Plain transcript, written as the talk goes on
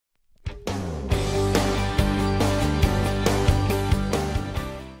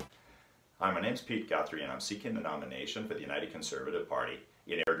Hi, my name's Pete Guthrie and I'm seeking the nomination for the United Conservative Party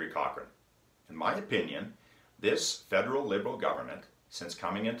in Airdrie-Cochrane. In my opinion, this federal Liberal government, since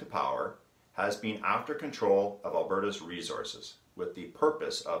coming into power, has been after control of Alberta's resources with the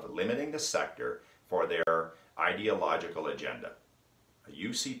purpose of limiting the sector for their ideological agenda. A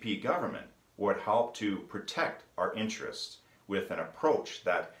UCP government would help to protect our interests with an approach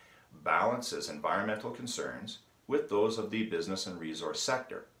that balances environmental concerns with those of the business and resource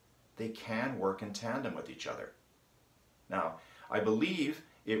sector. They can work in tandem with each other. Now, I believe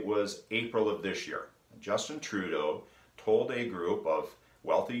it was April of this year. Justin Trudeau told a group of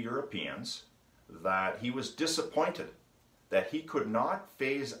wealthy Europeans that he was disappointed that he could not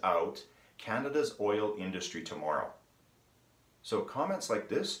phase out Canada's oil industry tomorrow. So comments like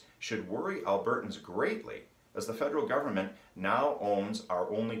this should worry Albertans greatly, as the federal government now owns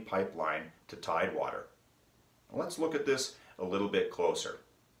our only pipeline to Tidewater. Let's look at this a little bit closer.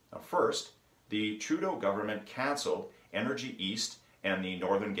 Now first, the Trudeau government cancelled Energy East and the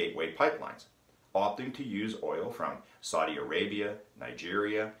Northern Gateway pipelines, opting to use oil from Saudi Arabia,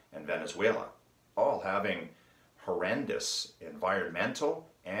 Nigeria, and Venezuela, all having horrendous environmental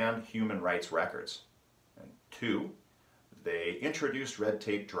and human rights records. And two, they introduced red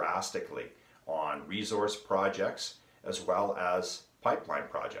tape drastically on resource projects as well as pipeline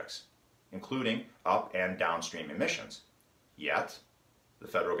projects, including up and downstream emissions. Yet, the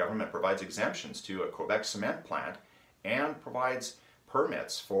federal government provides exemptions to a Quebec cement plant and provides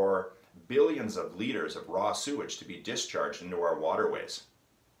permits for billions of liters of raw sewage to be discharged into our waterways.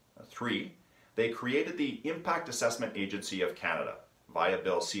 Three, they created the Impact Assessment Agency of Canada via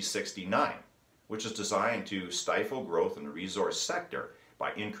Bill C-69, which is designed to stifle growth in the resource sector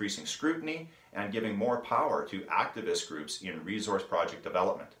by increasing scrutiny and giving more power to activist groups in resource project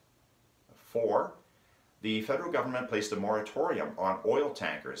development. Four, the federal government placed a moratorium on oil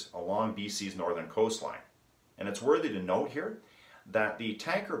tankers along BC's northern coastline. And it's worthy to note here that the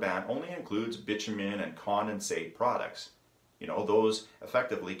tanker ban only includes bitumen and condensate products, those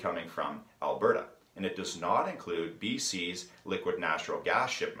effectively coming from Alberta. And it does not include BC's liquid natural gas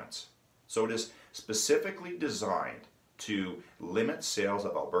shipments. So it is specifically designed to limit sales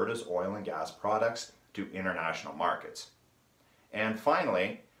of Alberta's oil and gas products to international markets. And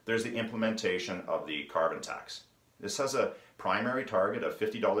finally, there's the implementation of the carbon tax. This has a primary target of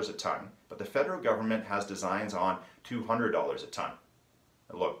 $50 a ton, but the federal government has designs on $200 a ton.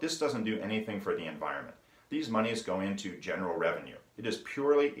 Now look, this doesn't do anything for the environment. These monies go into general revenue. It is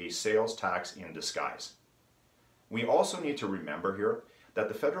purely a sales tax in disguise. We also need to remember here that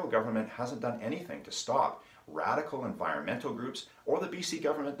the federal government hasn't done anything to stop radical environmental groups or the BC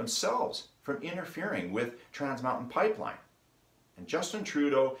government themselves from interfering with Trans Mountain Pipeline. And Justin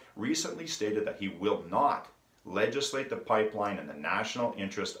Trudeau recently stated that he will not legislate the pipeline in the national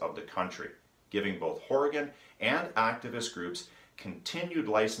interest of the country, giving both Horgan and activist groups continued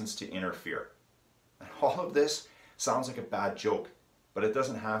license to interfere. And all of this sounds like a bad joke, but it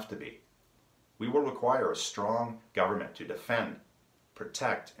doesn't have to be. We will require a strong government to defend,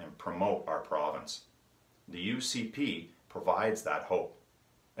 protect, and promote our province. The UCP provides that hope.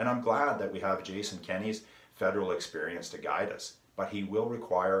 And I'm glad that we have Jason Kenney's federal experience to guide us, but he will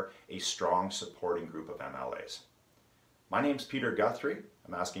require a strong supporting group of MLAs. My name's Peter Guthrie.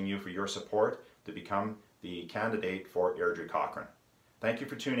 I'm asking you for your support to become the candidate for Airdrie-Cochrane. Thank you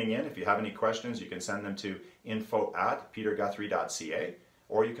for tuning in. If you have any questions, you can send them to info@peterguthrie.ca,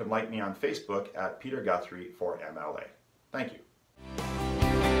 or you can like me on Facebook at Peter Guthrie for MLA. Thank you.